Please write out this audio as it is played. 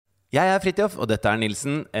Jeg Fridtjof, og dette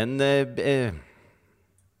Nilsen.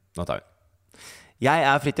 Nå tar vi.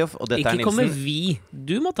 Jeg Fridtjof, og dette Ikke Nilsen. kommer vi.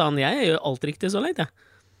 Du må ta den. Jeg gjør alt riktig så lenge.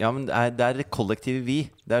 Ja, men det det kollektive vi.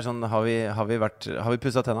 Det sånn, har vi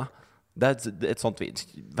pusset tenna? Det et sånt vi.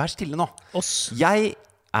 Vær stille nå. Oss. Jeg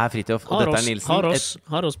Fridtjof, og dette Nilsen.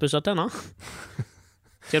 Har oss pusset tenna?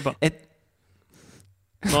 Kjør på.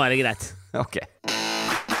 Nå det greit. Ok.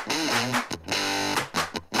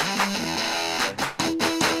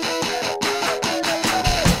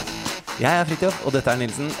 Jeg Fridtjof, og dette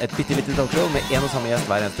Nilsen. Et bitte talkshow med en og samme gjest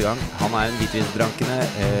hver eneste gang. Han en hvitvinsdrankende,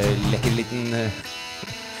 lekker liten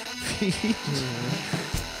fyr.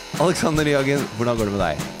 Alexander Nyhagen, hvordan går det med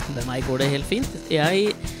deg? Med meg går det helt fint.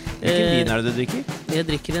 Hvilken vin det du drikker? Jeg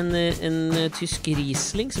drikker en tysk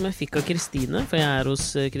Riesling som jeg fikk av Kristine, for jeg hos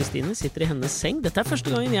Kristine, sitter i hennes seng. Dette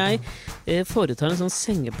første gangen jeg foretar en sånn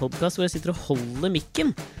sengepodcast hvor jeg sitter og holder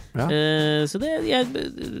mikken. Ja. Så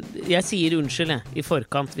jeg sier unnskyld i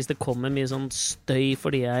forkant hvis det kommer mye sånn støy,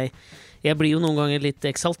 fordi jeg blir jo noen ganger litt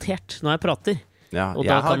eksaltert når jeg prater. Ja, og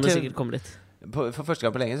da kan det sikkert komme litt. For første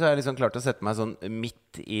gang på lenge så har jeg liksom klart å sette meg sånn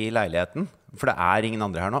midt i leiligheten. For det ingen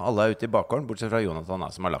andre her nå. Alle ute i bakgården, bortsett fra Jonathan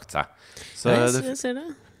som har lagt seg. Så jeg ser det.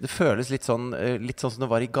 Det føles litt sånn som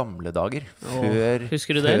det var i gamle dager.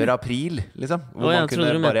 Før april, liksom. Hvor man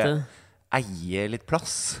kunne bare eie litt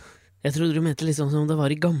plass. Jeg trodde du mente liksom som det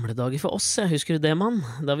var i gamle dager for oss. Jeg husker du det, mann?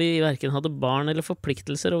 Da vi hverken hadde barn eller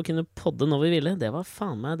forpliktelser og kunne podde når vi ville. Det var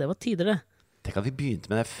faen meg, det var tidligere. Tenk at vi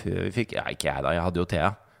begynte med det før vi fikk... Ja, ikke jeg da, jeg hadde jo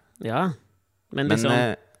Thea. Ja, men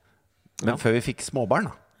før vi fikk småbarn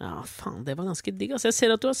da. Ja, faen, det var ganske digg. Altså, jeg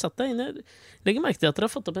ser at du har satt deg inne. Legger merke til at dere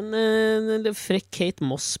har fått opp en frekk Kate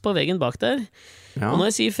Moss på veggen bak der. Ja. Og når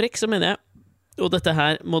jeg sier frekk, så mener jeg, og dette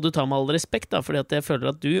her må du ta med all respekt da, fordi at jeg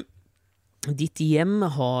føler at ditt hjem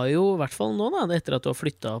har jo, i hvert fall nå da, etter at du har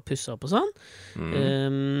flyttet og pusset opp og sånn,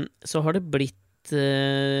 så har det blitt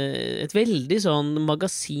et veldig sånn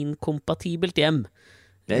magasinkompatibelt hjem.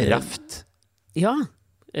 Det raft. Ja,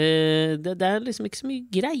 det liksom ikke så mye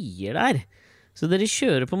greier der. Så dere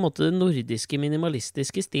kjører på en måte den nordiske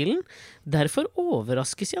minimalistiske stilen. Derfor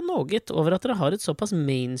overraskes jeg noe over at dere har et såpass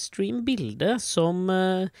mainstream bilde som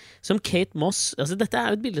Kate Moss. Altså dette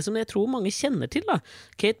jo et bilde som jeg tror mange kjenner til da.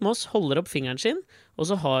 Kate Moss holder opp fingeren sin, og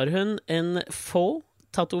så har hun en faux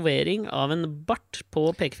tatovering av en bart på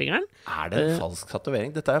pekefingeren. Det en falsk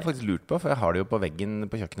tatovering? Dette har jeg faktisk lurt på, for jeg har det jo på veggen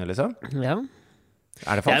på kjøkkenet liksom. Ja.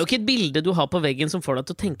 Det jo ikke et bilde du har på veggen som får deg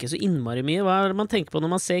til å tenke så innmari mye. Hva det man tenker på når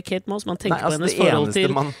man ser Kate Moss? Man tenker på hennes forhold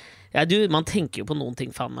til man tenker jo på noen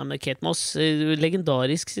ting faen meg med Kate Moss.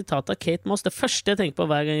 Legendarisk sitat av Kate Moss. Det første jeg tenker på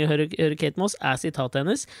hver gang jeg hører Kate Moss sitatet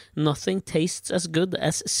hennes: "Nothing tastes as good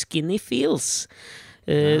as skinny feels",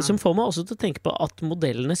 som får meg også til å tenke på at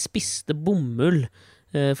modellene spiste bomull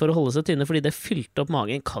for å holde seg tynne, fordi det fylte opp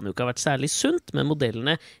magen. Kan jo ikke ha vært særlig sunt, men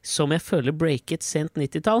modellene som jeg føler breaket sent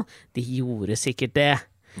 90-tall, de gjorde sikkert det.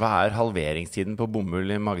 Hva halveringstiden på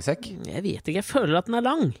bomull i magesekk? Jeg vet ikke, jeg føler at den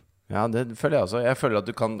lang. Ja, det føler jeg også. Jeg føler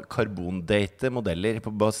at du kan karbondate modeller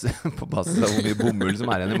på basis av hvor mye bomull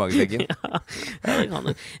som igjen i magesekken. Ja, det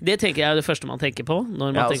kan du. Det tenker jeg det første man tenker på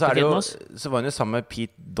når man tenker på Kate Moss. Så var han jo sammen med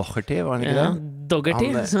Pete Doherty, var han ikke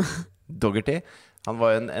det? Doherty. Han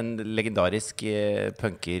var jo en legendarisk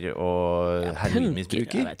punker og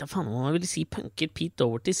heroinmisbruker. Jeg vet da faen om man vil si punker. Pete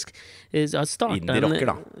Doherty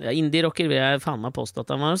Indie-rocker da. Ja, indie-rocker vil jeg faen meg påstå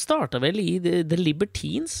at han startet vel i The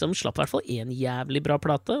Libertines, som slapp i hvert fall en jævlig bra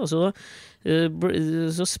plate, og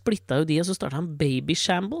så splittet jo de, og så startet han Baby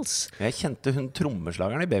Shambles. Jeg kjente hun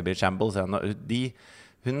trommeslageren i Baby Shambles.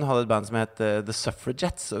 Hun hadde et band som het The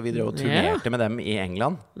Suffragettes, og vi drev og turnerte med dem i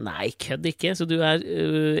England. Nei, kødd ikke. Så du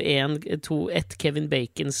et Kevin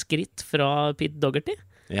Bacon-skritt fra Pete Doherty?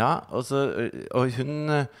 Ja, og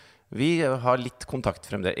hun... Vi har litt kontakt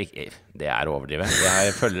fremdeles. Det overdrivet.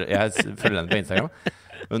 Jeg følger henne på Instagram.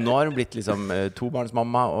 Men nå har hun blitt liksom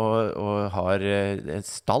tobarnsmamma og har et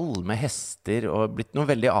stall med hester og blitt noe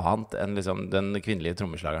veldig annet enn liksom den kvinnelige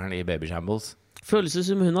trommeslageren i Baby Shambles. Føles det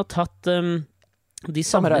som hun har tatt... de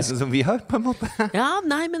samme reise som vi har, på en måte. Ja,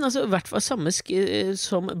 nei, men altså, i hvert fall samme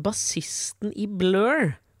som bassisten i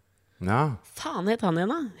Blur. Ja. Faen het han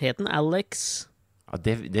igjen da? Het han Alex? Ja,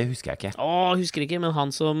 det husker jeg ikke. Husker ikke, men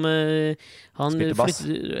han som spilte bass.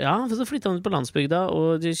 Så flyttet han ut på landsbygda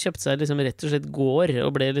og kjøpte seg liksom rett og slett gård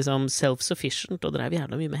og ble liksom self-sufficient og drev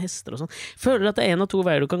jævla mye med hester og sånn. Føler at det en av to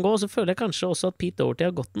veier du kan gå, og så føler jeg kanskje også at Pete Doherty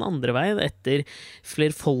har gått den andre veien etter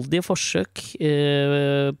flerfoldige forsøk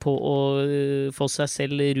på å få seg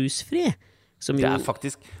selv rusfri. Det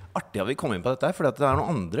faktisk artig at vi kom inn på dette, for det er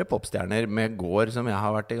noen andre popstjerner med gård som jeg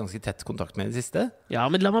har vært i ganske tett kontakt med i det siste. Ja,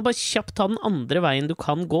 men la meg bare kjapt ta den andre veien du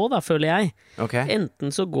kan gå, da, føler jeg. Okay. Enten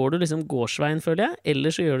så går du liksom gårdsveien, føler jeg, eller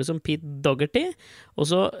så gjør du som Pete Doherty. Og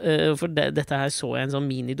så, for dette her så jeg en sånn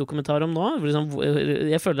minidokumentar om nå. Liksom,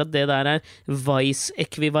 jeg føler at det der er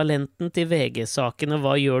Vice-ekvivalenten til VG-sakene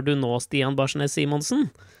Hva gjør du nå, Stian Barsnes Simonsen?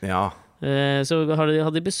 Ja. Så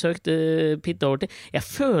hadde de besøkt Pete Doherty. Jeg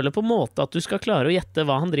føler på en måte at du skal klare å gjette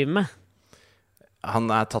hva han driver med. Han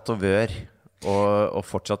er tatovør og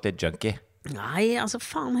fortsatt litt junkie. Nei, altså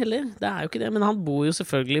faen heller. Det er jo ikke det. Men han bor jo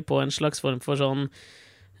selvfølgelig på en slags form for sånn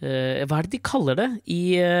hva er det de kaller det?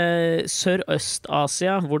 I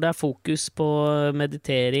Sørøst-Asia, hvor det er fokus på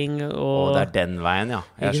meditering og det er den veien, ja.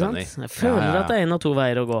 Jeg skjønner. Jeg føler at det er en av to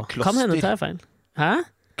veier å gå. Kloster. Kan hende tar jeg feil. Hæ?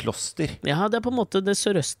 Kloster. Ja, det er på en måte det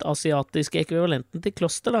sørøstasiatiske ekvivalenten til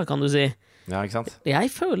kloster, da, kan du si. Ja, ikke sant? Jeg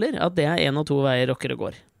føler at det er en av to veier rockere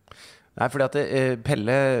går. Nei, fordi at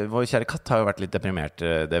Pelle, vår kjære katt, har jo vært litt deprimert,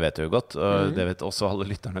 det vet du jo godt, og det vet også alle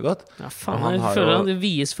lytterne godt. Ja, faen, jeg føler at det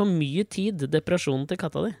vies for mye tid, depresjonen til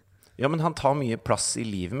katta di. Ja, men han tar mye plass i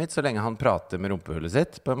livet mitt, så lenge han prater med rumpehullet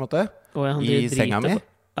sitt, på en måte. Ja, I senga mi.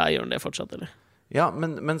 Ja, gjør han det fortsatt, eller? Ja,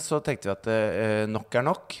 men så tenkte vi at nok er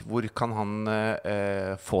nok. Hvor kan han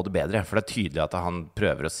få det bedre? For det er tydelig at han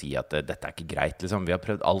prøver å si at dette er ikke greit. Liksom. Vi har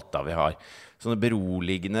prøvd alt da vi har. Sånne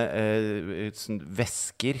beroligende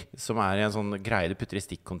væsker som er i en sånn greie du putter i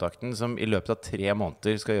stikkontakten, som i løpet av 3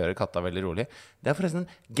 måneder skal gjøre katta veldig rolig. Det er forresten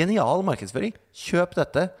en genial markedsføring. Kjøp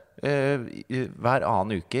dette hver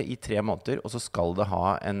annen uke i 3 måneder, og så skal det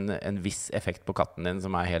ha en viss effekt på katten din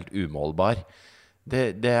som er helt umålbar.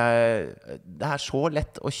 Det er så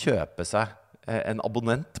lett å kjøpe seg en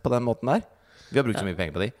abonnent på den måten der. Vi har brukt så mye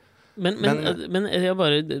penger på de. Men jeg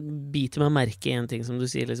bare biter meg merke i en ting som du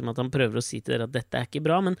sier, liksom, at han prøver å si til dere at dette er ikke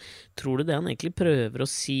bra, men tror du det han egentlig prøver å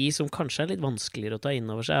si, som kanskje er litt vanskeligere å ta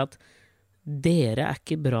inn over seg, at dere er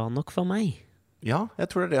ikke bra nok for meg? Ja, jeg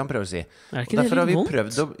tror det er det han prøver å si. Er ikke det litt vondt?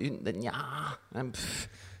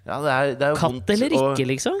 Ja, det er jo katt vondt, eller ikke,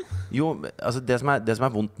 liksom? Jo, altså det som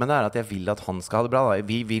er vondt med det er at jeg vil at han skal ha det bra da.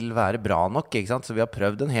 Vi vil være bra nok, ikke sant? Så vi har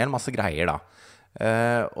prøvd en hel masse greier da.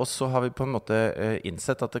 Og så har vi på en måte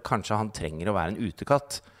innsett at kanskje han trenger å være en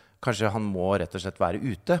utekatt. Kanskje han må rett og slett være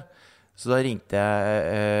ute. Så da ringte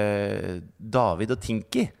jeg David og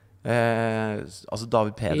Tinky, altså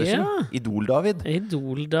David Pedersen, ja.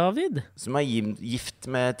 Idol-David som er gift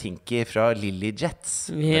med Tinky fra Lily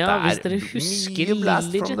Jets. Ja, hvis dere husker mye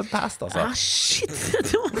blast Lily from the past, altså. Ah, shit.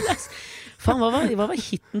 Faen, hva var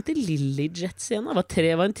hitten til Lily Jets igjen da?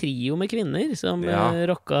 Det var en trio med kvinner som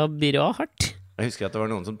rocka bra hardt. Jeg husker at det var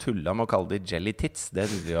noen som tullet med å kalle de Jelly Tits. Det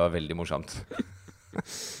synes jeg var veldig morsomt.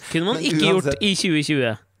 Kunne man ikke gjort i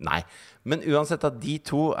 2020? Nei, men uansett at de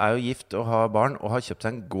to er jo gift og har barn og har kjøpt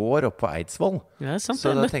seg en gård oppe på Eidsvoll. Ja, sant.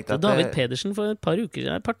 Jeg møtte David Pedersen for et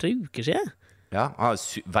par-3 uker siden. Ja, han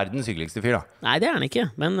er verdens hyggeligste fyr da. Nei, det er han ikke,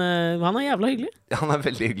 men han er jævla hyggelig. Ja, han er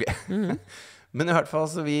veldig hyggelig. Men i hvert fall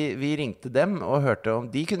så vi ringte dem og hørte om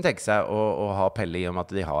de kunne tenke seg å ha Pelle, i og med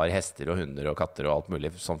at de har hester og hunder og katter og alt mulig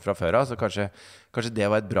sånn fra før av. Så kanskje det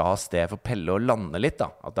var et bra sted for Pelle å lande litt da.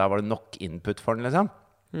 At der var det nok input for den, liksom.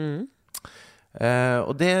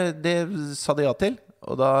 Og det sa de ja til.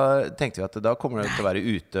 Og da tenkte vi at da kommer det til å være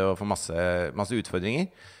ute og få masse utfordringer.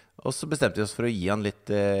 Og så bestemte vi oss for å gi han litt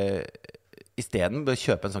i stedet bør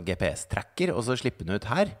kjøpe en sånn GPS-tracker og så slippe den ut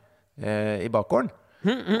her i bakgården.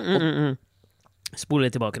 Spol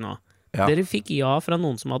litt tilbake nå. Ja. Dere fikk ja fra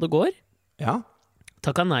noen som hadde gård. Ja.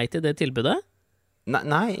 Takka nei til det tilbudet.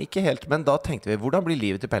 Nei, ikke helt. Men da tenkte vi, hvordan blir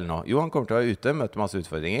livet til Pelle nå? Jo, han kommer til å være ute, møte masse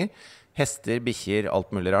utfordringer. Hester, bikkjer,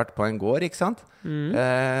 alt mulig rart på en gård, ikke sant?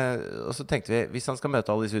 Og så tenkte vi, hvis han skal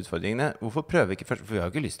møte alle disse utfordringene, hvorfor prøver vi ikke først? For vi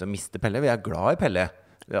har jo ikke lyst til å miste Pelle. Vi er glad i Pelle.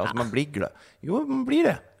 Altså, man blir glad. Jo, man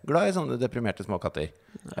blir det. Glad i sånne deprimerte småkatter.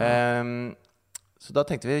 Så da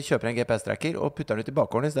tenkte vi, kjøper en GPS-tracker og putter den ut i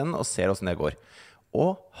bakgården i stedet og ser hvordan det går.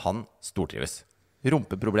 Og han stortrives.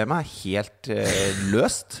 Rumpeproblemet er helt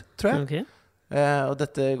løst, tror jeg. Okay. Og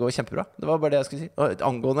dette går kjempebra. Det var bare det jeg skulle si. Og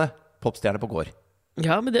angående popstjerne på gård.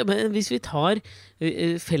 Ja, men hvis vi tar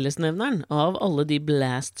fellesnevneren av alle de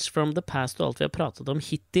blasts from the past og alt vi har pratet om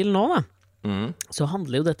hittil nå, da, så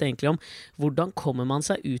handler jo dette egentlig om hvordan kommer man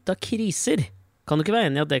seg ut av kriser. Kan du ikke være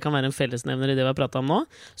enig i at det kan være en fellesnevner i det vi har pratet om nå?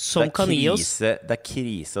 Som kan gi oss... Det er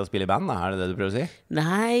krise å spille i band, er det du prøver å si?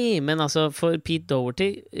 Nei, men altså for Pete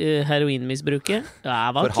Doherty, heroinmisbruket,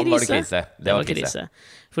 var for han var det krise. Det var krise.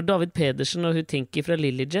 For David Pedersen og hun Tinky fra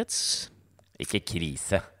Lily Jets... Ikke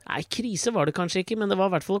krise. Nei, krise var det kanskje ikke, men det var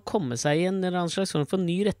i hvert fall å komme seg i en eller annen slags form for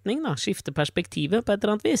ny retning, da. Skifte perspektivet på et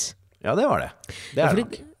eller annet vis. Ja, det var det. Det er det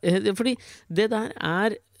nok. Fordi det der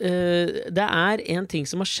det er en ting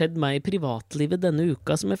som har skjedd meg i privatlivet denne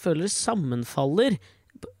uka som jeg føler sammenfaller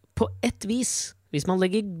på ett vis, hvis man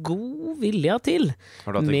legger god vilja til.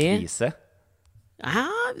 Har du hatt en krise? Ja,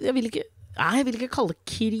 jeg vil ikke kalle det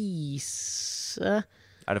krise.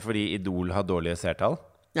 Er det fordi Idol har dårlige seertall?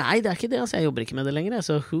 Nei, det er ikke det. Altså, jeg jobber ikke med det lenger.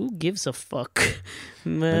 Så who gives a fuck?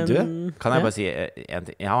 Men du, kan jeg bare si en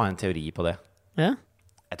ting? Jeg har en teori på det. Ja?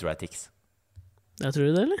 Jeg tror det er tics. Jeg tror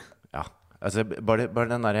du det, eller? Ja, altså bare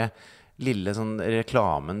den der lille sånn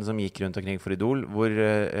reklamen som gikk rundt omkring for Idol, hvor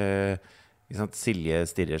Silje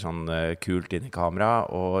stirrer sånn kult inn i kamera,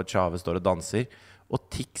 og Tjave står og danser, og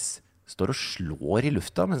Tix står og slår i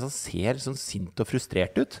lufta mens han ser sånn sint og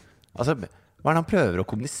frustrert ut. Altså, hva er det han prøver å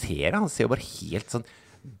kommunisere? Han ser jo bare helt sånn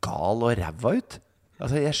gal og ræva ut.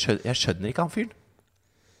 Altså, jeg skjønner ikke han fyren.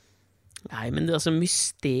 Nei, men altså,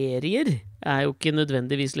 mysterier er jo ikke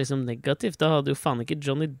nødvendigvis liksom negativt. Da hadde jo faen ikke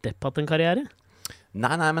Johnny Depp hatt en karriere.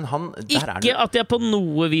 Nei, men han ikke at jeg på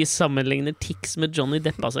noe vis sammenligner Tix med Johnny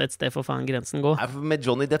Depp. Altså, et sted for faen grensen gå. Med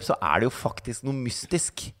Johnny Depp så er det jo faktisk noe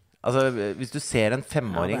mystisk. Altså, hvis du ser en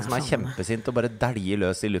 5-åring som er kjempesint og bare dæljer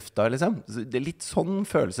løs i lufta, liksom. Det er litt sånn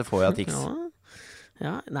følelse får jeg av Tix.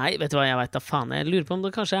 Ja. Nei, vet du hva, jeg vet da faen. Jeg lurer på om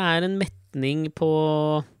det kanskje er en metning på...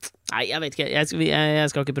 Nei, jeg vet ikke. Jeg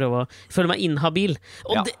skal ikke prøve å føle meg inhabil.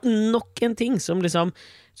 Og det er nok en ting som liksom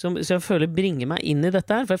som jeg føler bringer meg inn i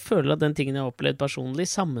dette her. For jeg føler at den tingen jeg har opplevd personlig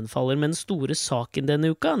sammenfaller med den store saken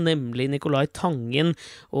denne uka, nemlig Nicolai Tangen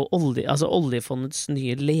og oljefondets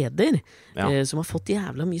nye leder, som har fått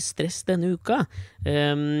jævla mye stress denne uka.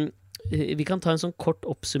 Vi kan ta en sånn kort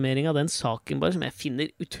oppsummering av den saken bare, som jeg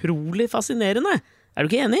finner utrolig fascinerende. Er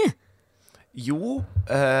du ikke enig? Jo,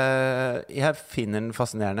 jeg finner den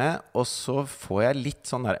fascinerende, og så får jeg litt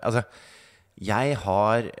sånn der. Altså, jeg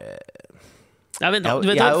har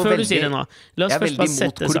før du sier det nå, la oss først bare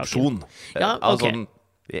sette saken. Ja, okay.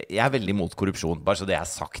 Jeg er veldig mot korrupsjon, bare så det er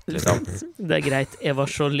sagt, liksom. Det er greit, Eva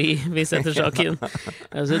Jolie, vi setter saken.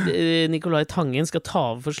 Altså, Nicolai Tangen skal ta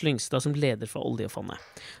over for Slyngstad som leder for oljefondet.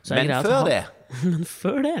 Men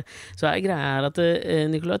før det så er greia at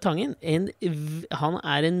Nicolai Tangen han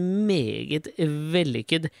er en meget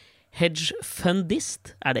vellykket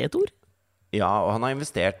hedgefundist. Er det et ord? Ja, og han har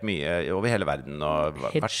investert mye over hele verden.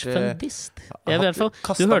 Hedgefundist. Du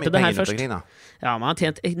hørte det her først. Ja, men han har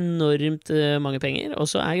tjent enormt mange penger. Og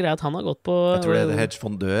så er greia at han har gått på... Jeg tror det heter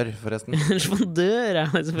hedgefondør, forresten. Hedgefondør, ja,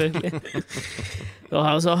 selvfølgelig.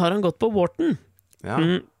 Og så har han gått på Wharton. Ja.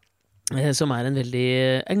 Som er en veldig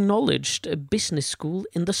acknowledged business school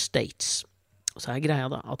in the States. Og så er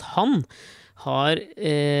greia da at han har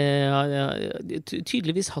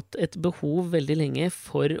tydeligvis hatt et behov veldig lenge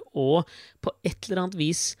for å på et eller annet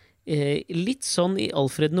vis litt sånn i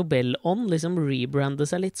Alfred Nobel-ånd liksom rebrande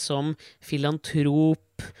seg litt som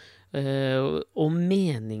filantrop og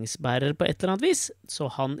meningsbærer på et eller annet vis. Så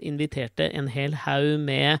han inviterte en hel haug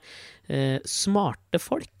med smarte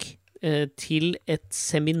folk til et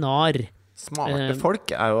seminar. Smarte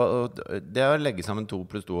folk er jo det å legge sammen 2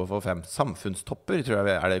 + 2 og få 5. Samfunnstopper, tror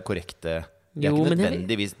jeg er det korrekte. De er ikke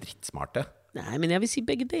nødvendigvis drittsmarte. Nei, men jeg vil si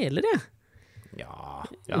begge deler, jeg. Ja,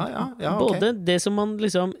 Både det som man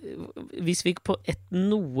liksom, hvis vi på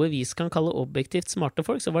noe vis kan kalle objektivt smarte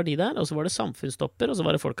folk, så var de der, og så var det samfunnstopper, og så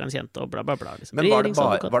var det folk han kjente, og bla bla bla liksom. Men var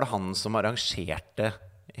det han som arrangerte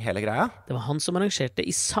hele greia? Det var han som arrangerte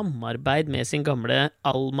i samarbeid med sin gamle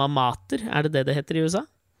alma mater. Er det det heter i USA?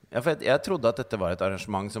 Ja, for jeg trodde at dette var et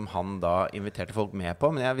arrangement som han da inviterte folk med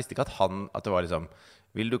på, men jeg visste ikke at det var liksom,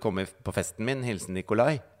 vil du komme på festen min, hilsen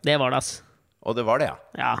Nicolai? Det var det, ass. Og det var det, ja.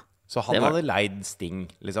 Ja. Så han hadde leid Sting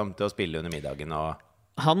liksom, til å spille under middagen og...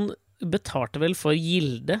 Han betalte vel for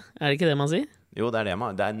gilde, er det ikke det man sier? Jo, det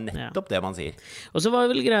er nettopp det man sier. Og så var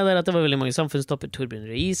det vel greia der at det var veldig mange samfunnstopper. Torbjørn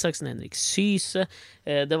Røe Isaksen, Henrik Syse.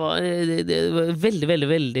 Det var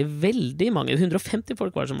veldig mange. 150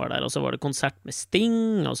 folk var det som var der. Og så var det konsert med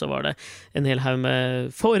Sting, og så var det en hel haug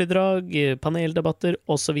med foredrag, paneldebatter,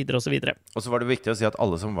 osv. Og så var det viktig å si at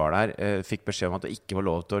alle som var der, fikk beskjed om at det ikke var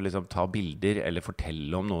lov til å liksom, ta bilder eller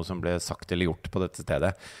fortelle om noe som ble sagt eller gjort på dette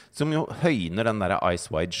stedet. Som jo høyner den der Ice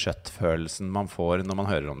Wide Shut-følelsen man får når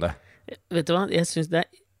man hører om det. Vet du hva, jeg synes det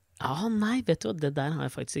vet du hva, det der har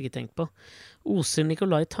jeg faktisk ikke tenkt på. Oser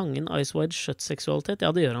Nicolai Tangen Ice Wide Shut-seksualitet? Ja,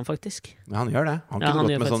 det gjør han faktisk. Ja, han gjør det. Han kunne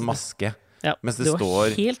gått med sånn maske. Ja, det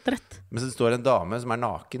var helt rett. Mens det står en dame som er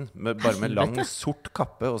naken, bare med lang, sort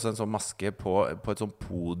kappe og så en sånn maske på et sånn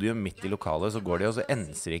podium midt i lokalet, så går de, og så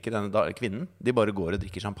enser ikke denne kvinnen. De bare går og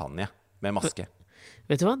drikker champagne med maske.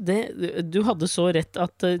 Vet du hva? Du hadde så rett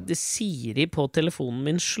at Siri på telefonen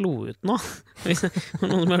min slo ut nå. Hvis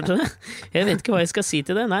noen som hørte det. Jeg vet ikke hva jeg skal si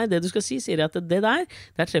til det. Nei, det du skal si, Siri, at det der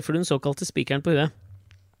treffer du den såkalte spikeren på huet.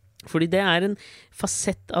 Fordi det en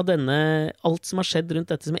fasett av alt som har skjedd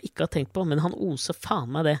rundt dette som jeg ikke har tenkt på, men han oser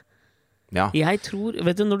faen meg det. Ja. Jeg tror,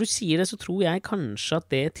 vet du, når du sier det, så tror jeg kanskje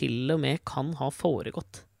at det til og med kan ha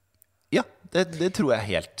foregått. Ja, det tror jeg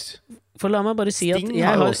helt. For la meg bare si Sting at jeg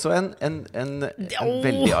har jo også en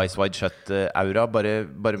veldig Ice Wide Shut-aura, bare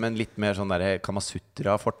med en litt mer sånn der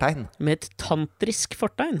Kamasutra-fortegn. Med et tantrisk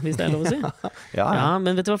fortegn, hvis det lov å si. Ja.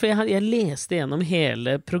 Men vet du hva, for jeg leste gjennom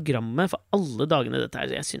hele programmet for alle dagene dette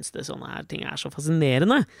her. Jeg synes det sånne her ting så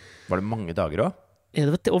fascinerende. Var det mange dager også? Ja,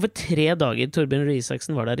 det var over 3 dager. Torbjørn Røe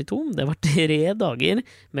Isaksen var der i 2. Det var 3 dager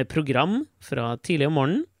med program fra tidlig om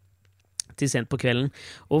morgenen til sent på kvelden.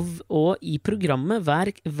 Og i programmet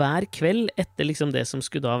hver kveld etter liksom det som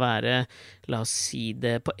skulle da være, la oss si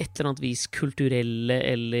det, på et eller annet vis kulturelle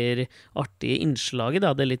eller artige innslaget,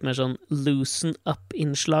 da, det litt mer sånn loosen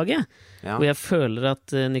up-innslaget, hvor jeg føler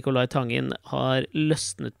at Nicolai Tangen har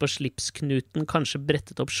løsnet på slipsknuten, kanskje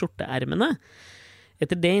brettet opp skjorteermene.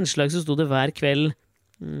 Etter det innslaget så sto det hver kveld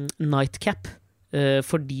nightcap,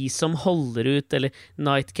 for de som holder ut, eller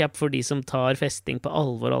nightcap for de som tar festing på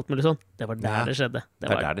alvor og alt mulig sånn. Det var der det skjedde.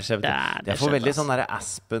 Der det skjedde. Jeg får veldig sånn der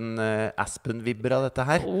Aspen-vibber av dette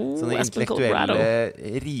her. Sånne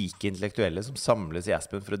rike intellektuelle som samles i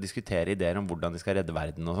Aspen for å diskutere ideer om hvordan de skal redde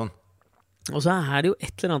verden og sånn. Og så det jo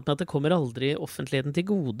et eller annet med at det kommer aldri offentligheten til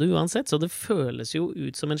gode uansett, så det føles jo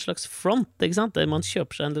ut som en slags front, ikke sant? Der man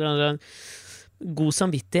kjøper seg en god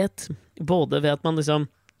samvittighet, både ved at man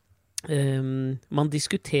liksom man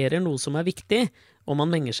diskuterer noe som viktig, og man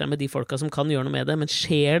menger seg med de folka som kan gjøre noe med det, men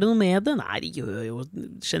skjer det noe med det? Nei, det gjør jo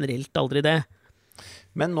generelt aldri det.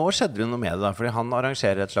 Men nå skjedde det noe med det da, fordi han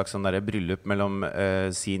arrangerer et slags sånn der bryllup mellom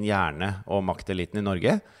sin hjerne og makteliten i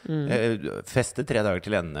Norge. Fester 3 dager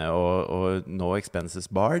til ende og no expenses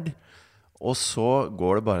barred. Og så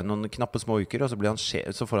går det bare noen knappe små uker, og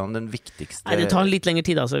så får han den viktigste... Nei, det tar litt lengre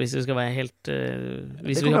tid, altså, hvis vi skal være helt...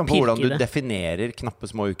 det kommer an på hvordan du definerer knappe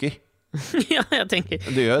små uker. Ja, jeg tenker...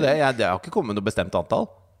 Du gjør det, det har ikke kommet noe bestemt antall.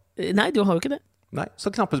 Nei, du har jo ikke det. Nei,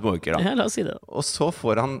 så knappe små uker da. Ja, la oss si det. Og så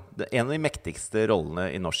får han en av de mektigste rollene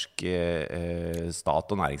i norsk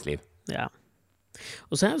stat og næringsliv. Ja.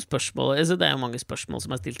 Og så jo spørsmål, altså det jo mange spørsmål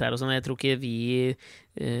som stilt her og sånn. Jeg tror ikke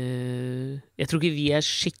vi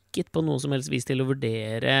skikket på noe som helst vis til å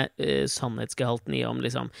vurdere sannhetsgehalten i om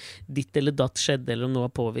liksom ditt eller datt skjedde, eller om noe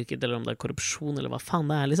har påvirket, eller om det korrupsjon, eller hva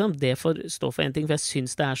faen det liksom. Det får stå for en ting, for jeg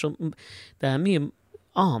synes det mye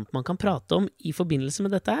annet man kan prate om i forbindelse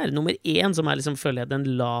med dette her. Nummer 1, som liksom, føler jeg,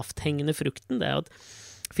 den lavthengende frukten, det jo at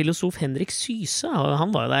filosof Henrik Syse,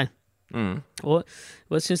 han var jo der. Og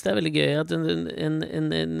jeg synes det veldig gøy at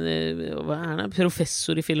hva det,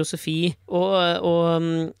 professor i filosofi og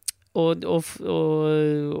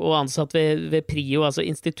ansatt ved PRIO, altså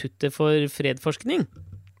Instituttet for Fredforskning.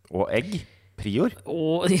 Og Prior?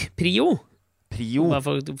 Og PRIO. Bare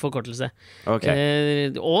forkortelse.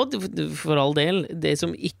 Okay. Og for all del, det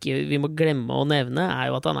som ikke vi må glemme å nevne,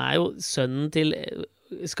 jo at han jo sønnen til,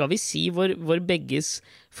 skal vi si, vår begges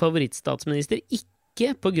favorittstatsminister, ikke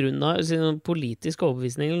på grunn av sin politiske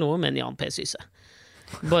overbevisning eller noe, men Jan P. Syse.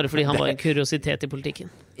 Bare fordi han var en kuriositet i politikken.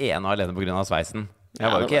 En og alene på grunn av sveisen. Jeg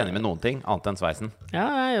var jo ikke enig med noen ting, annet enn sveisen. Ja,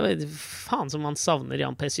 faen som man savner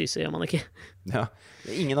Jan P. Syse, gjør man ikke? Ja.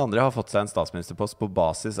 Ingen andre har fått seg en statsministerpost på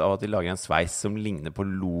basis av at de lager en sveis som ligner på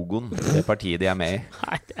logoen til det partiet de med i.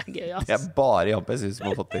 Nei, det gøy, ass. Det bare Jan P. Syse som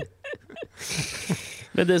har fått til.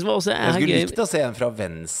 Men det som også jeg skulle likt å se en fra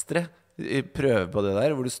venstre prøve på det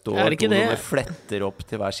der, hvor det står noen fletter opp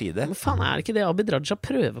til hver side. Men faen, det ikke det Abid Raja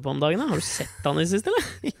prøver på om dagen? Har du sett han i siste, eller?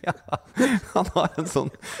 Ja, han har en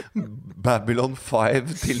sånn Babylon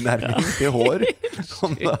 5-tilnærming til hår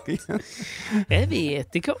om dagen. Jeg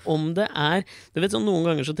vet ikke om det du vet sånn, noen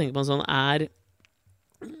ganger så tenker man sånn,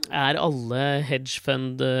 alle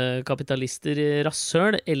hedgefund-kapitalister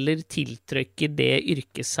rasshøl, eller tiltrykker det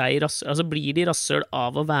yrket seg rasshøl? Altså blir de rasshøl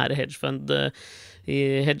av å være hedgefund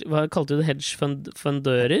hva kalte du det?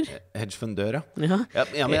 Hedgefundører? Hedgefundør, ja.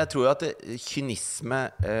 Ja, men jeg tror jo at kynisme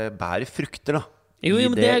bærer frukter da jo, i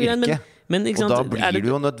det yrket. Men, og da blir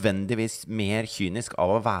du jo nødvendigvis mer kynisk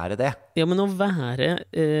av å være det. Ja, men å være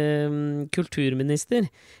kulturminister,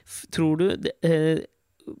 tror du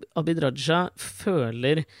Abid Raja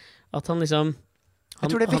føler at han liksom jeg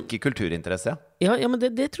tror det vekker kulturinteresse. Ja, men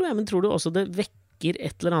det tror jeg, men tror du også det vekker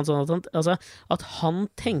et eller annet sånn at han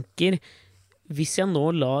tenker hvis jeg nå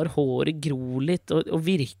lar håret gro litt og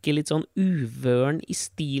virke litt sånn uvøren i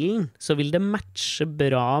stilen, så vil det matche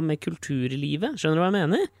bra med kulturlivet. Skjønner du hva jeg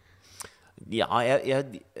mener? Ja, et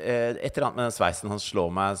eller annet med den sveisen hans slår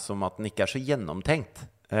meg som at den ikke er så gjennomtenkt.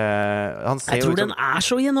 Jeg tror den er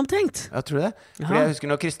så gjennomtenkt. Jeg tror det. For jeg husker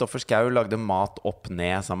når Kristoffer Schau lagde mat opp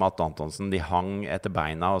ned sammen med Atle Antonsen. De hang etter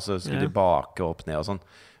beina, og så skulle de bake opp ned og sånn.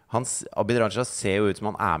 Abid Raja ser jo ut som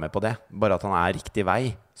han er med på det, bare at han er riktig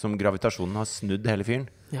vei. Som gravitasjonen har snudd hele fyren.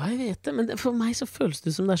 Ja, jeg vet det, men for meg så føles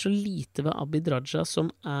det som det er så lite ved Abid Raja som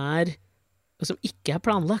ikke er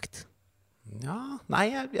planlagt. Ja, nei,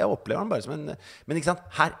 jeg opplever han bare som en. Men ikke sant,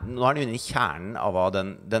 nå er han inne i kjernen av hva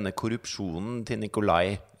denne korrupsjonen til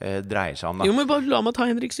Nikolai dreier seg om da. Jo, men bare la meg ta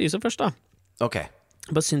Henrik Syse først da. Ok.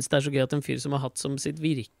 Jeg bare synes det er så gøy at en fyr som har hatt som sitt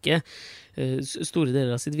virke, store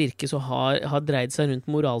deler av sitt virke, så har dreid seg rundt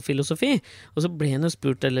moralfilosofi. Og så ble han jo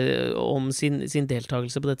spurt om sin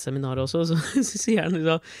deltakelse på dette seminaret også, så sier han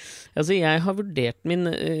altså jeg har vurdert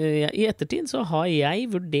i ettertid så har jeg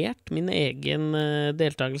vurdert min egen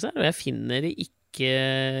deltakelse, og jeg finner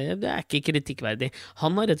det er ikke kritikkverdig.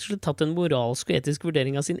 Han har rett og slett tatt en moralsk og etisk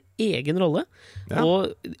vurdering av sin egen rolle,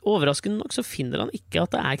 og overraskende nok så finner han ikke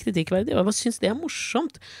at det er kritikkverdig. Og jeg synes det er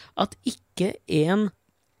morsomt at ikke en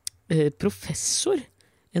professor,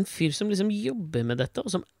 en fyr som liksom jobber med dette,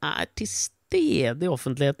 og som er til stede i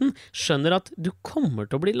offentligheten, skjønner at du kommer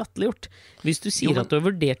til å bli latterliggjort hvis du sier at du har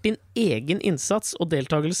vurdert din egen innsats og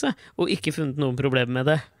deltakelse, og ikke funnet noen problem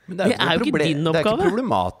med det. Men det er jo ikke din oppgave. Det er ikke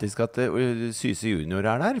problematisk at Syse junior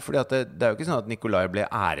er der, fordi det er jo ikke sånn at Nikolai ble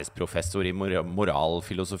æresprofessor i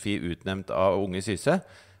moralfilosofi utnevnt av unge Syse.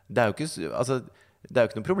 Det er jo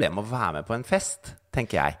ikke noe problem å være med på en fest,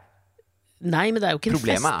 tenker jeg. Nei, men det er jo ikke en fest.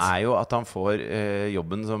 Problemet er jo at han får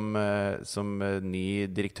jobben som ny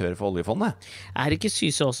direktør for oljefondet. Er ikke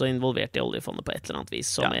Syse også involvert i oljefondet på et eller annet vis,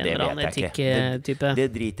 som en eller annen etikk-type? Det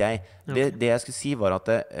driter jeg i. Okay. Det jeg skulle si var at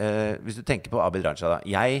hvis du tenker på Abid Raja da,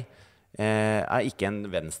 jeg er ikke en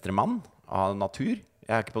venstremann av natur.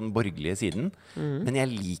 Jeg er ikke på den borgerlige siden, men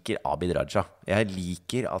jeg liker Abid Raja. Jeg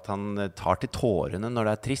liker at han tar til tårene når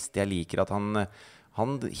det er trist. Jeg liker at han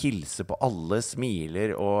hilser på alle,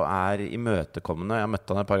 smiler og er imøtekommende. Jeg har møtt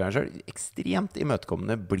han et par ganger selv. Ekstremt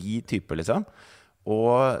imøtekommende, blid type liksom.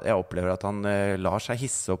 Og jeg opplever at han lar seg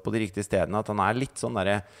hisse opp på de riktige stedene. At han er litt sånn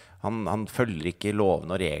der, han følger ikke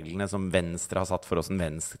lovene og reglene som Venstre har satt for hvordan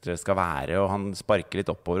Venstre skal være. Og han sparker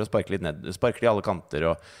litt oppover og sparker litt ned. Sparker i alle kanter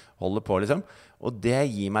og holder på liksom. Og det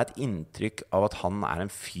gir meg et inntrykk av at han er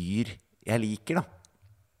en fyr jeg liker da.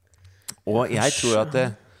 Og jeg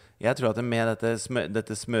tror at med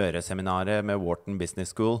dette smøreseminaret med Wharton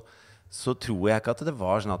Business School, så tror jeg ikke at det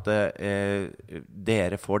var sånn at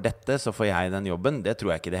dere får dette, så får jeg den jobben. Det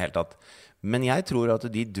tror jeg ikke i det hele tatt. Men jeg tror at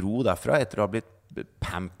de dro derfra etter å ha blitt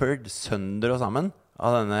pampered sønder og sammen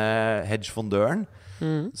av denne hedgefondøren.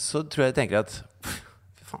 Så tror jeg de tenker at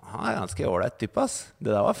faen, han er ganske ålreit type, ass.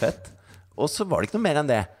 Det der var fett. Og så var det ikke noe mer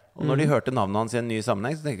enn det. Og når de hørte navnet hans i en ny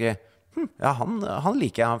sammenheng, så tenker de ja, han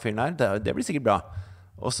liker jeg, han fyren her. Det blir sikkert bra.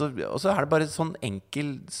 Og så er det bare sånn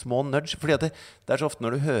enkel, små nudge. Fordi at det er så ofte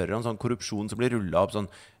når du hører om sånn korrupsjon som blir rullet opp sånn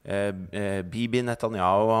Bibi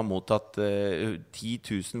Netanyahu har mottatt 10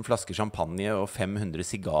 000 flasker champagne og 500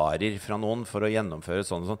 sigarer fra noen for å gjennomføre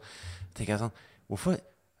sånn og sånn. Tenker jeg sånn,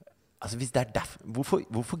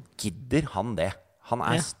 hvorfor gidder han det? Han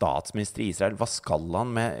er statsminister i Israel. Hva skal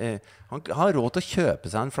han med han har råd til å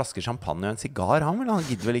kjøpe seg en flaske champagne og en sigar. Han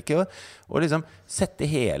gidder vel ikke å liksom sette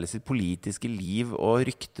hele sitt politiske liv og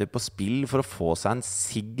rykte på spill for å få seg en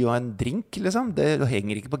sigg og en drink liksom. Det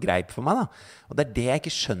henger ikke på greip for meg da. Og det er det jeg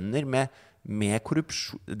ikke skjønner med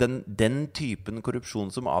korrupsjon, den typen korrupsjon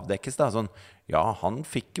som avdekkes da. Sånn, ja, han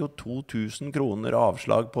fikk jo 2000 kroner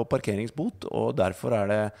avslag på parkeringsbot, og derfor er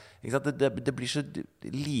det, ikke sant? Det blir så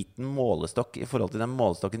liten målestokk i forhold til den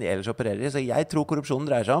målestokken de ellers opererer i. Så jeg tror korrupsjonen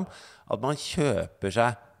dreier seg om at man kjøper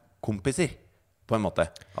seg kompiser, på en måte.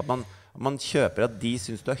 At man kjøper at de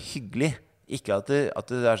synes du er hyggelig. Ikke at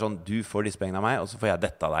det er sånn, du får disse pengene av meg, og så får jeg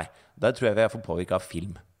dette av deg. Der tror jeg får påvirket av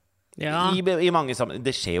film. Ja. I mange sammenhenger.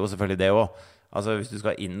 Det skjer jo selvfølgelig det også. Altså hvis du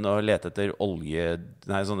skal inn og lete etter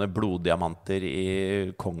sånne bloddiamanter i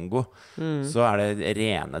Kongo, så er det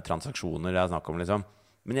rene transaksjoner det er snakk om liksom.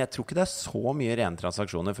 Men jeg tror ikke det er så mye rene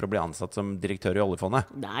transaksjoner for å bli ansatt som direktør i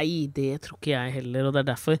oljefondet. Nei, det tror ikke jeg heller, og det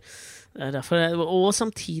er derfor og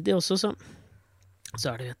samtidig også så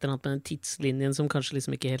er det jo et eller annet med den tidslinjen som kanskje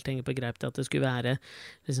liksom ikke helt henger på greip til at det skulle være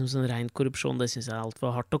liksom sånn ren korrupsjon. Det synes jeg er alt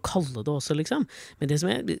for hardt å kalle det også, liksom. Men det som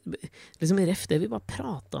er liksom ref det vi bare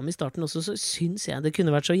pratet om i starten også, så synes jeg det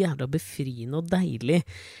kunne vært så jævla befriende og deilig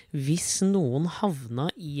hvis noen havna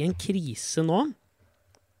i en krise nå,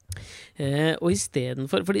 Og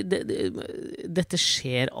istedenfor fordi dette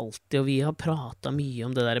skjer alltid, og vi har pratet mye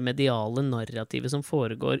om det der mediale narrativet som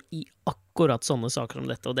foregår i akkurat sånne saker som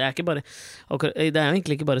dette. Og det er jo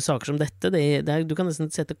egentlig ikke bare saker som dette. Du kan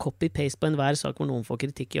nesten sette copy-paste på enhver sak hvor noen får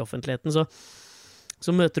kritikk i offentligheten. Så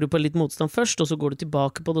møter du på litt motstand først, og så går du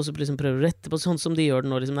tilbake på det, og så liksom prøver du å rette på sånn som de gjør det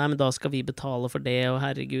nå. Liksom, nei, men da skal vi betale for det, og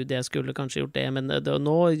herregud, jeg skulle kanskje gjort det, men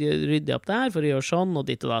nå rydder jeg opp det her for å gjøre sånn, og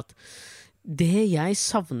ditt og datt. Det jeg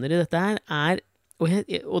savner i dette her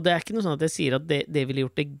og det er ikke noe sånn at jeg sier at det ville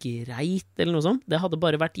gjort det greit eller noe sånt, det hadde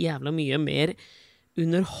bare vært jævla mye mer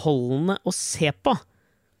underholdende å se på.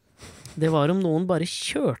 Det var om noen bare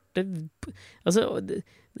kjørte, altså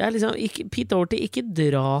det er liksom, Pete Doherty, ikke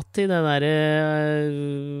dra til det der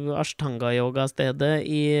Ashtanga-yoga-stedet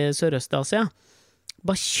i Sørøst-Asia,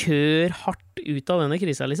 bare kjør hardt ut av denne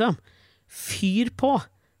krisa liksom, fyr på,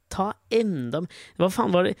 ta enda... Hva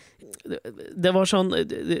faen var det? Det var sånn...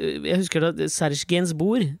 Jeg husker da Serge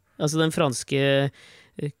Gainsbourg, altså den franske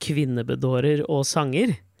kvinnebedårer og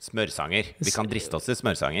sanger. Smørsanger. Vi kan driste oss til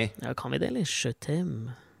smørsanger. Ja, kan vi det, eller? Je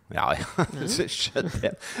t'aime. Ja.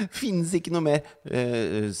 Skjønner. Finnes ikke noe mer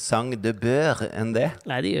sang de beurre enn det?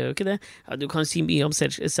 Nei, det gjør jo ikke det. Ja, du kan si mye om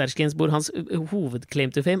Serge Gainsbourg. Hans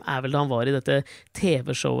hovedclaim to fame er vel da han var i dette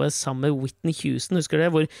TV-showet sammen med Whitney Houston, husker du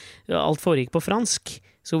det? Hvor alt foregikk på fransk.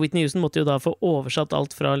 Så Whitney Houston måtte jo da få oversatt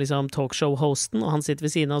alt fra liksom talkshow-hosten, og han sitter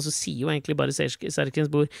ved siden av, og så sier jo egentlig bare Serge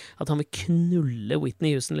Gainsbourg at han vil knulle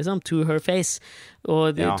Whitney Houston, liksom, to her face.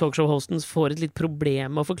 Og talkshow-hosten får et litt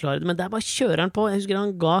problem med å forklare det, men der bare kjører han på. Jeg husker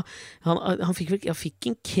han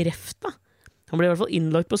fikk en kreft da. Han ble i hvert fall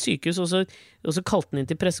innlagt på sykehus, og så kalte han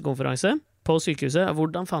inn til pressekonferanse på sykehuset.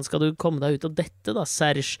 Hvordan faen skal du komme deg ut av dette da,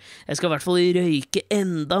 Serge? Jeg skal i hvert fall røyke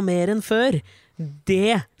enda mer enn før.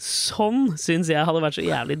 Sånn synes jeg hadde vært så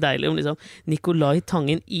jævlig deilig om liksom Nicolai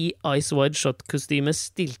Tangen i Ice Wide Shot-kostyme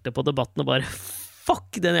stilte på debatten og bare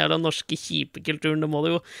fuck den jævla norske kjipe kulturen, det må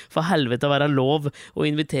det jo for helvete være lov å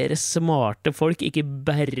invitere smarte folk, ikke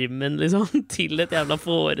bermen liksom, til et jævla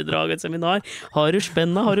foredrag, et seminar. Har du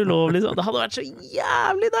spennet, har du lov liksom? Det hadde vært så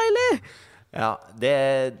jævlig deilig! Ja,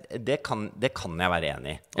 det kan jeg være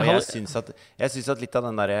enig i. Og jeg synes at litt av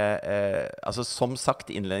den der altså som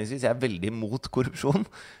sagt innledningsvis, jeg er veldig mot korrupsjon,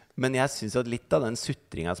 men jeg synes at litt av den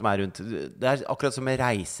suttringen som er rundt, det er akkurat som med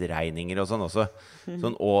reiseregninger og sånn også.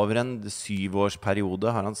 Sånn over en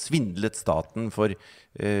 7-årsperiode har han svindlet staten for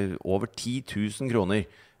over 10 000 kroner.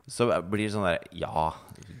 Så blir det sånn der, ja,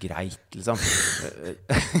 greit liksom.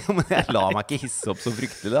 Men jeg lar meg ikke hisse opp så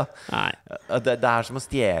fryktelig da. Nei. Det er som å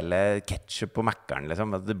stjele ketchup på Mac-eren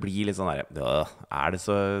liksom. Det blir litt sånn der, er det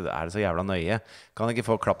så jævla nøye? Kan han ikke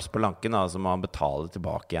få klaps på lanken da, så må han betale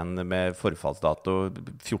tilbake igjen med forfallsdato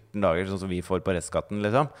 14 dager, sånn som vi får på restskatten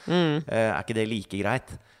liksom. Er ikke det like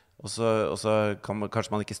greit? Og så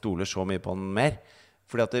kanskje man ikke stoler så mye på den mer.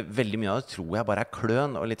 Fordi at veldig mye av det tror jeg bare er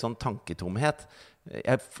kløn og litt sånn tanketomhet.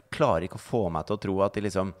 Jeg klarer ikke å få meg til å tro at de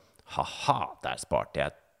liksom der sparte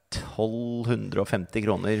jeg 1250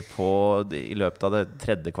 kroner i løpet av det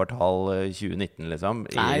 3. kvartal 2019 liksom.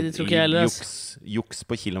 Nei, det tror ikke jeg heller. Juks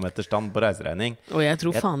på kilometerstand på reiseregning. Og jeg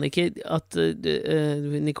tror faen ikke at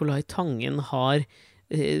Nicolai Tangen har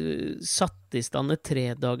satt i stand et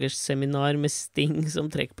 3-dagers seminar med Sting som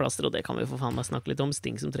trekkplaster, og det kan vi for faen meg snakke litt om,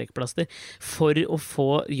 Sting som trekkplaster, for å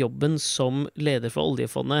få jobben som leder for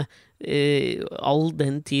oljefondet, all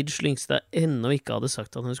den tid Slyngstad ennå ikke hadde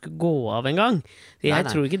sagt at han skulle gå av en gang. Jeg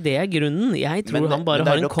tror ikke det er grunnen. Jeg tror han bare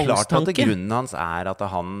har en kongstanke. Men det er jo klart at grunnen hans er at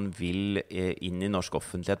han vil inn i norsk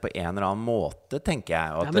offentlighet på en eller annen måte, tenker jeg.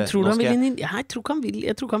 Ja, men tror du han vil inn jeg tror ikke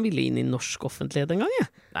han ville inn i norsk offentlighet en gang, jeg.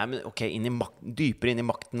 Nei, men ok, dypere inn i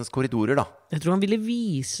maktens korridorer da. Jeg tror han ville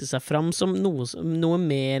vise seg fram som noe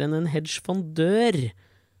mer enn en hedgefondør.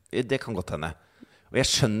 Det kan godt hende. Og jeg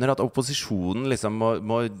skjønner at opposisjonen liksom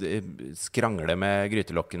må skrangle med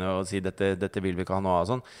grytelokkene og si dette vil vi ikke ha noe av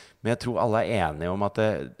sånn. Men jeg tror alle er enige om at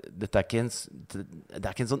dette er ikke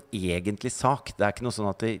en sånn egentlig sak. Det er ikke noe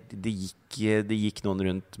sånn at det gikk noen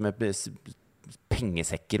rundt med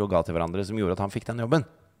pengesekker og ga til hverandre som gjorde at han fikk den jobben.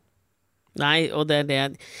 Nei, og det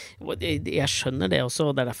er det jeg skjønner det også,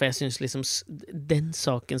 og det er derfor jeg synes liksom den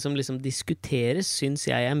saken som liksom diskuteres, synes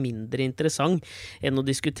jeg er mindre interessant enn å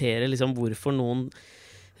diskutere liksom hvorfor noen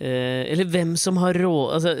eller hvem som har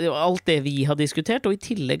altså alt det vi har diskutert, og i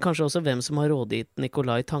tillegg kanskje også hvem som har rådgitt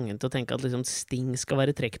Nicolai Tangen til å tenke at liksom Sting skal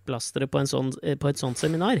være trekkplasteret på et sånt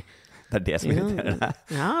seminar. Det er det som irriterer deg?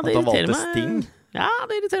 Ja, det irriterer meg. Sting? Ja,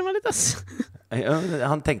 det irriterer meg litt, ass.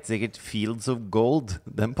 Han tenkte sikkert Fields of Gold.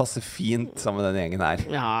 Den passer fint sammen med den gjengen her.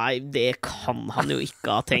 Nei, det kan han jo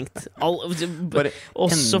ikke ha tenkt. Bare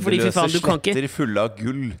endeløse sletter fulle av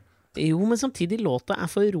gull. Jo, men samtidig låta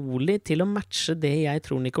for rolig til å matche det jeg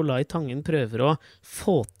tror Nicolai Tangen prøver å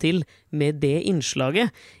få til med det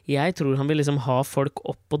innslaget. Jeg tror han vil liksom ha folk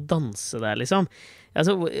opp og danse der, liksom.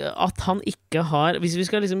 Altså, at han ikke har Hvis vi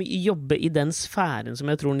skal liksom jobbe i den sfæren som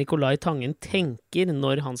jeg tror Nicolai Tangen tenker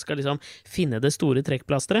når han skal liksom finne det store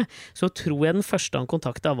trekkplasteret, så tror jeg den første han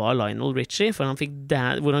kontakta var Lionel Richie, for han fikk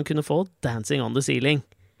hvor han kunne få 'Dancing on the Ceiling'.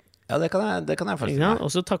 Ja, det kan jeg forestille meg.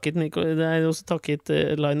 Og så takket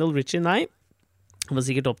Lionel Richie nei. Han var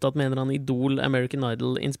sikkert opptatt med en eller annen Idol, American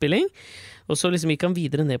Idol-innspilling. Og så liksom gikk han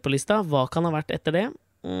videre ned på lista. Hva kan ha vært etter det?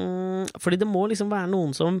 Fordi det må liksom være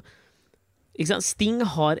noen som Sting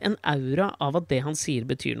har en aura av at det han sier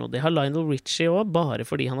betyr noe. Det har Lionel Richie også, bare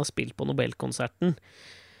fordi han har spilt på Nobelkonserten.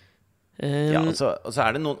 Ja, og så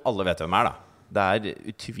det noen alle vet hvem da. Det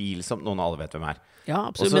utvilsomt noen alle vet hvem Ja,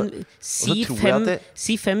 absolutt, men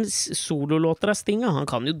si fem sololåter av Sting. Han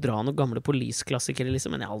kan jo dra noen gamle Police-klassikere,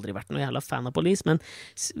 liksom, men jeg har aldri vært noe jævla fan av Police. Men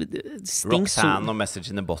Sting Roxanne og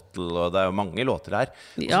Message in a Bottle, og det jo mange låter der.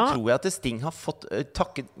 Og så tror jeg at Sting har fått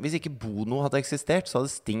takket. Hvis ikke Bono hadde eksistert, så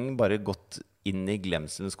hadde Sting bare gått inn i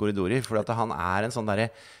glemselens korridorer, for at han en sånn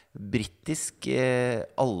derre britisk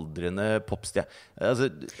aldrende popstjerne.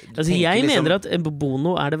 Altså jeg mener at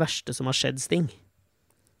Bono det verste som har skjedd Sting.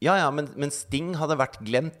 Ja, men Sting hadde vært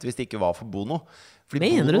glemt hvis det ikke var for Bono. Fordi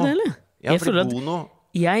mener Bono, du det, eller? Ja, fordi Bono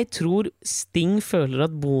jeg tror Sting føler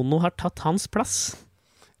at Bono har tatt hans plass.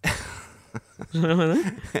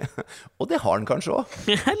 Og det har han kanskje også.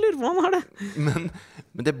 Jeg lurer på om han har det. Men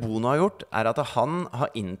det Bono har gjort at han har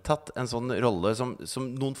inntatt en sånn rolle som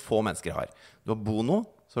noen få mennesker har. Du har Bono,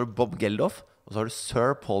 så har du Bob Geldof, og så har du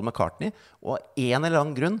Sir Paul McCartney. Og av en eller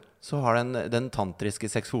annen grunn så har den tantriske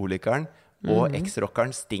sexholikeren og eks-rockeren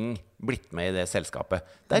Sting blitt med i det selskapet.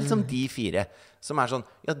 Det liksom de fire som sånn,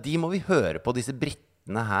 ja, de må vi høre på, disse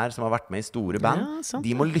brittene her som har vært med i store band. Ja, sant,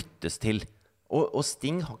 de må lyttes til. Og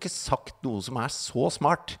Sting har ikke sagt noe som så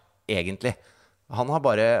smart, egentlig. Han har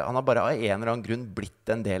bare av en eller annen grunn blitt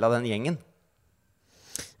en del av den gjengen.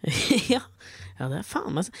 Ja, det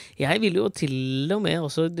faen meg. Jeg vil jo til og med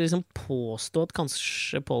også liksom påstå at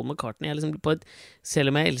kanskje Paul McCartney liksom selv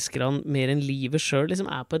om jeg elsker han mer enn livet selv, liksom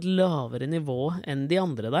på et lavere nivå enn de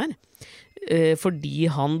andre der. Fordi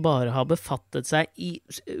han bare har befattet seg i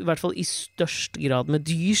hvert fall i størst grad med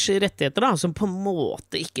dyrs rettigheter da, som på en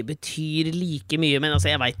måte ikke betyr like mye, men altså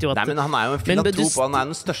jeg vet jo at Nei, men han jo en filantrop, han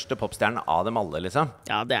den største popstjernen av dem alle, liksom.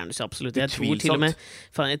 Ja, det han så absolutt. Jeg tror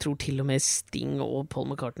til og med Sting og Paul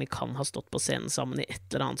McCartney kan ha stått på scenen sammen i et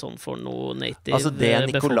eller annet sånn for noe native altså det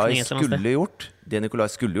Nicolai skulle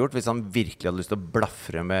gjort hvis han virkelig hadde lyst til å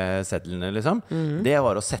blafre med sedlene, liksom, det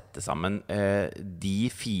var å sette sammen de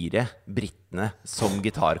fire brittene som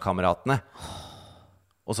gitarkameratene.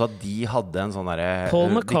 Og så at de hadde en sånn derre Paul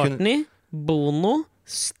McCartney, Bono,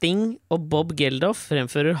 Sting og Bob Geldof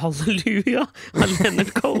fremfører Halleluja av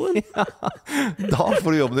Leonard Cohen. Ja, da får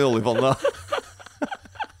du jobben i oljefondet.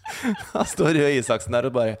 Da står Røe Isaksen der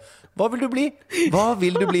og bare Hva vil du bli? Hva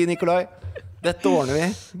vil du bli, Nicolai? Dette ordner vi.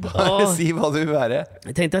 Bare si hva du vil være.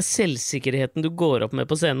 Tenk deg selvsikkerheten du går opp med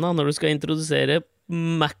på scenen da, når du skal introdusere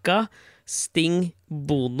Macca, Sting,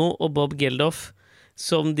 Bono og Bob Geldof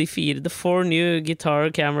som the four new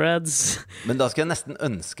guitar camarads. Men da skal jeg nesten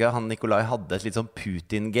ønske han Nicolai hadde et litt sånn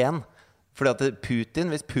Putin-gen. Fordi at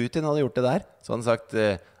hvis Putin hadde gjort det der, så hadde han sagt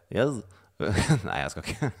yes. Nei, jeg skal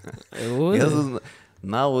ikke. Yes,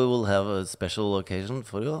 now we will have a special occasion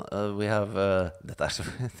for you. We have dette så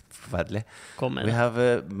forferdelig. We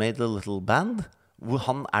have made a little band. Hvor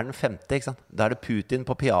han den femte, ikke sant? Da det Putin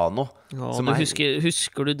på piano.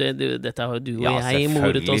 Husker du det? Dette har jo du og jeg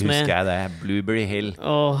moret oss med. Ja, selvfølgelig husker jeg det. Blueberry Hill.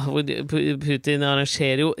 Putin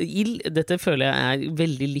arrangerer jo dette føler jeg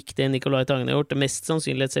veldig likt det Nicolai Tangen har gjort. Det mest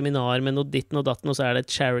sannsynlig et seminar med noe ditten og datten, og så det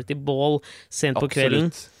et charity ball sent på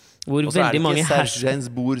kvelden. Hvor og så det ikke Serge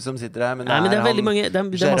Gainsbourg som sitter her, men det veldig mange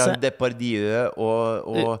Gerard Depardieu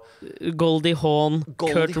og Goldie Hawn,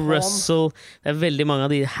 Kurt Russell. Det veldig mange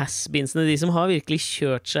av de has-beensene, de som har virkelig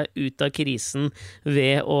kjørt seg ut av krisen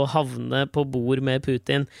ved å havne på bord med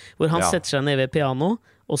Putin, hvor han setter seg ned ved piano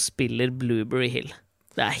og spiller Blueberry Hill.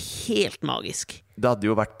 Det helt magisk. Det hadde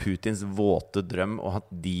jo vært Putins våte drøm å ha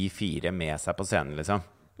de fire med seg på scenen, liksom.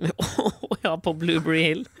 Ja, på Blueberry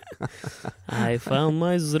Hill. I found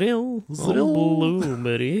my thrill on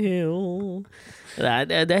Blueberry Hill.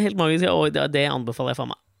 Det helt magisk, og det anbefaler jeg for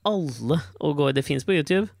meg alle å gå i. Det finnes på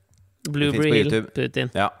YouTube. Blueberry Hill, Putin.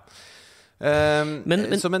 Ja.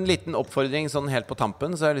 Som en liten oppfordring sånn helt på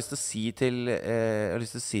tampen, så har jeg lyst til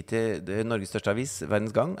å si til Norges største avis,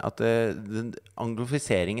 Verdens Gang, at den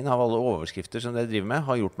anglofiseringen av alle overskrifter som dere driver med,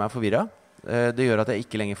 har gjort meg forvirret. Det gjør at jeg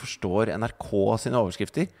ikke lenger forstår NRK sine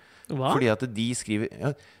overskrifter. Hva? Fordi at de skriver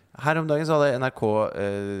her om dagen så hadde NRK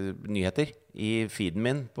nyheter i feeden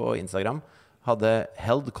min på Instagram hadde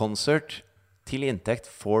held concert til inntekt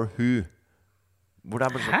for who. Hvor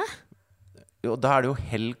det bare Hæ? Jo, da det jo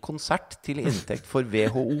hell konsert til inntekt for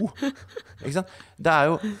WHO. Ikke sant? Det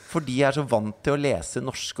jo fordi jeg så vant til å lese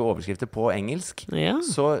norske overskrifter på engelsk. Ja.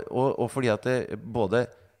 Og fordi at det både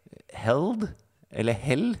held, eller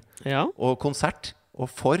hell, og konsert,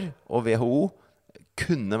 og for, og WHO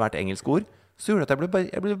kunne vært engelske ord, så gjorde det at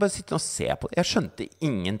jeg ble bare sittende og se på det. Jeg skjønte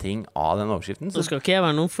ingenting av den overskriften. Så skal ikke jeg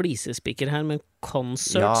være noen flisespikker her, men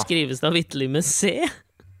concert skrives da vitterlig med C?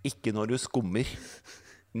 Ikke når du skummer.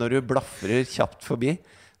 Når du blaffer kjapt forbi,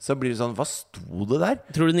 så blir det sånn, hva sto det der?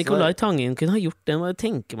 Tror du Nicolai Tangen kunne ha gjort det? Jeg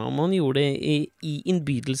tenker meg om han gjorde det i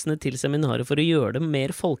innbydelsene til seminaret for å gjøre det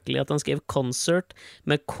mer folkelig, at han skrev concert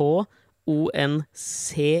med K-O-N-C-E-R-T,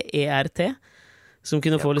 som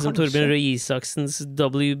kunne få liksom Torbjørn Røe Isaksens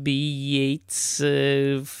W.B. Yeats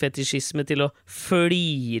fetisjisme til å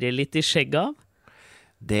flire litt i skjegget av.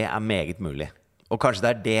 Det meget mulig. Og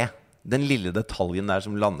kanskje det den lille detaljen der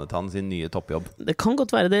som landet han sin nye toppjobb. Det kan godt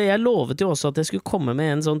være det. Jeg lovet jo også at jeg skulle komme med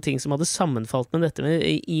en sånn ting som hadde sammenfalt med dette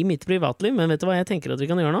i mitt privatliv, men vet du hva jeg tenker at vi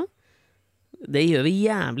kan gjøre nå? Det gjør vi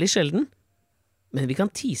jævlig sjelden. Men vi kan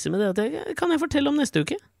tease med det. Det kan jeg fortelle om neste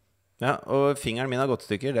uke. Ja, og fingeren min har gått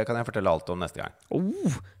stykker. Det kan jeg fortelle alt om neste gang.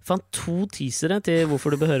 Fant 2 teasere til hvorfor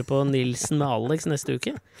du bør høre på Nilsen med Alex neste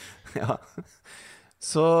uke. Ja.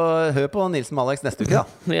 Så hør på Nilsen med Alex neste uke, da.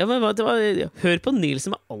 Ja, men hør på Nilsen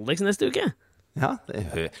med Alex neste uke. Ja,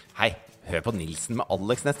 hei, hør på Nilsen med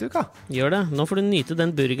Alex neste uke. Gjør det. Nå får du nyte den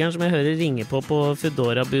burgeren som jeg hører ringe på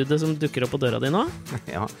Foodora-budet som dukker opp på døra di nå.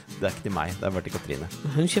 Ja, det ikke til meg, det bare til Katrine.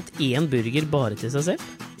 Hun kjøpt 1 burger bare til seg selv?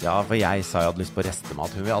 Ja, for jeg sa jeg hadde lyst på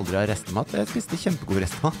restemat. Hun vil aldri ha restemat. Jeg spiste kjempegod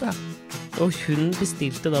restemat, ja. Og hun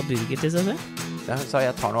bestilte da burger til seg selv? Ja, hun sa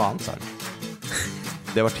jeg tar noe annet, sa hun.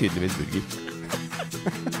 Det var tydeligvis burger.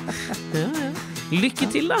 Ja. Lykke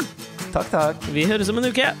til, da. Takk. Vi høres om en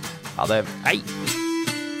uke. Ha det. Hei.